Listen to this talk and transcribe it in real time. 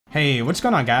Hey, what's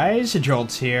going on guys?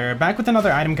 Jolts here, back with another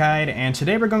item guide, and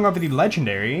today we're going over the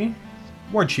legendary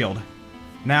Ward Shield.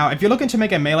 Now, if you're looking to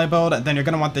make a melee build, then you're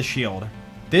going to want this shield.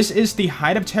 This is the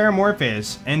Height of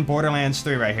Terramorphous in Borderlands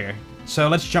 3 right here. So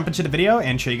let's jump into the video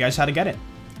and show you guys how to get it.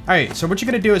 Alright, so what you're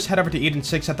going to do is head over to Eden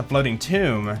 6 at the Floating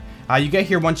Tomb. You get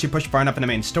here once you push far enough in the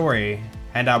main story,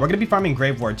 and we're going to be farming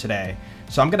Grave Ward today.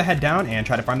 So I'm going to head down and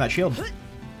try to farm that shield.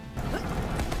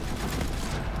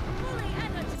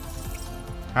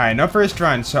 Alright, no first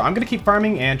run, so I'm going to keep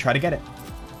farming and try to get it.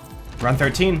 Run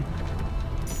 13.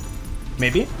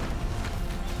 Maybe?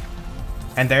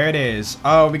 And there it is.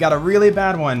 Oh, we got a really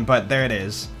bad one, but there it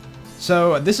is.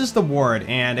 So this is the ward,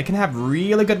 and it can have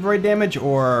really good void damage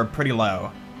or pretty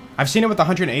low. I've seen it with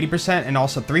 180% and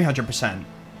also 300%.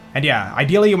 And yeah,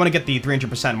 ideally you want to get the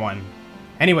 300% one.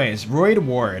 Anyways, Roid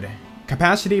Ward.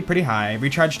 Capacity pretty high,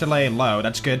 recharge delay low,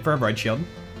 that's good for a Roid Shield.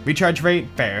 Recharge rate,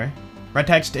 fair. Red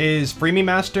text is Free Me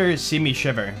Master, See Me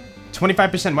Shiver.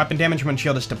 25% weapon damage when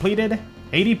shield is depleted,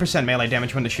 80% melee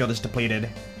damage when the shield is depleted,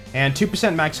 and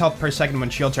 2% max health per second when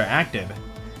shields are active.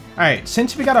 Alright,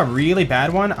 since we got a really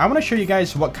bad one, I want to show you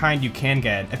guys what kind you can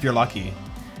get if you're lucky.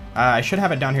 I should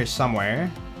have it down here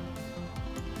somewhere.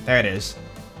 There it is.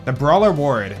 The Brawler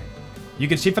Ward. You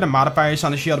can see for the modifiers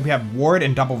on the shield we have Ward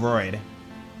and Double Roid.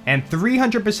 And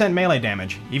 300% melee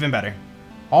damage, even better.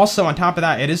 Also, on top of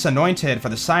that, it is anointed for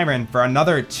the Siren for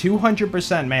another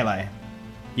 200% melee.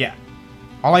 Yeah.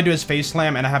 All I do is face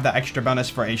slam, and I have that extra bonus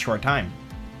for a short time.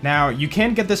 Now, you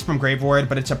can get this from Grave Ward,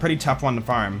 but it's a pretty tough one to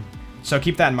farm, so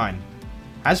keep that in mind.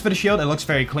 As for the shield, it looks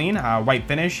very clean, white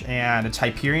finish, and it's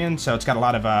Hyperion, so it's got a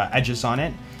lot of edges on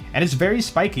it, and it's very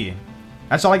spiky.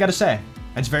 That's all I gotta say.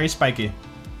 It's very spiky.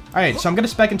 Alright, so I'm gonna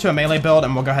spec into a melee build,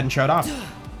 and we'll go ahead and show it off.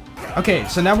 Okay,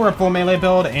 so now we're a full melee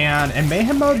build, and in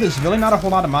Mayhem mode, there's really not a whole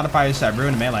lot of modifiers that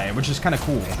ruin melee, which is kind of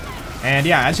cool. And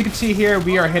yeah, as you can see here,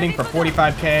 we are hitting for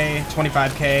 45k,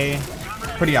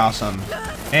 25k, pretty awesome.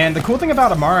 And the cool thing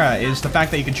about Amara is the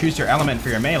fact that you can choose your element for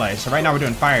your melee. So right now we're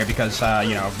doing fire because,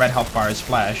 you know, red health bar is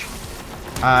flesh.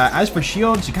 As for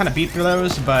shields, you kind of beat through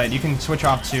those, but you can switch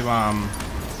off to,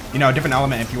 you know, a different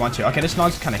element if you want to. Okay, this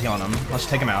Nog's kind of healing him. Let's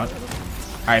take him out.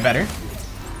 Alright, better.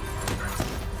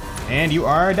 And you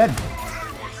are dead.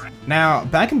 Now,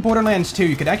 back in Borderlands 2,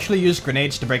 you could actually use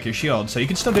grenades to break your shield, so you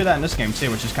can still do that in this game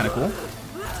too, which is kind of cool.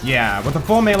 Yeah, with a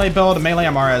full melee build, melee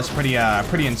Amara is pretty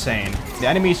insane. The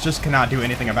enemies just cannot do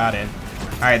anything about it.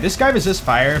 Alright, this guy resists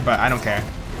fire, but I don't care.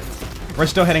 We're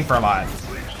still hitting for a lot.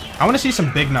 I want to see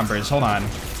some big numbers, hold on.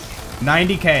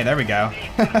 90k, there we go.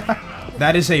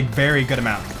 That is a very good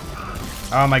amount.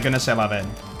 Oh my goodness, I love it.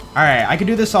 Alright, I could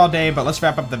do this all day, but let's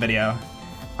wrap up the video.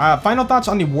 Final thoughts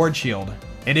on the Ward Shield.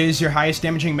 It is your highest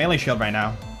damaging melee shield right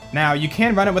now. Now, you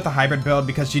can run it with a hybrid build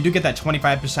because you do get that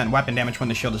 25% weapon damage when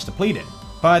the shield is depleted,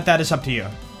 but that is up to you.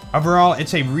 Overall,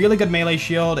 it's a really good melee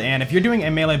shield, and if you're doing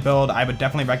a melee build, I would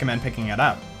definitely recommend picking it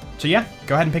up. So yeah,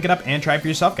 go ahead and pick it up and try it for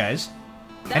yourself, guys.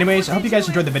 Anyways, I hope you guys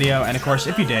enjoyed the video, and of course,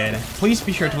 if you did, please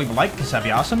be sure to leave a like because that'd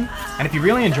be awesome. And if you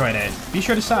really enjoyed it, be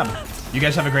sure to sub. You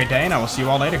guys have a great day, and I will see you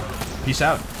all later. Peace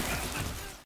out.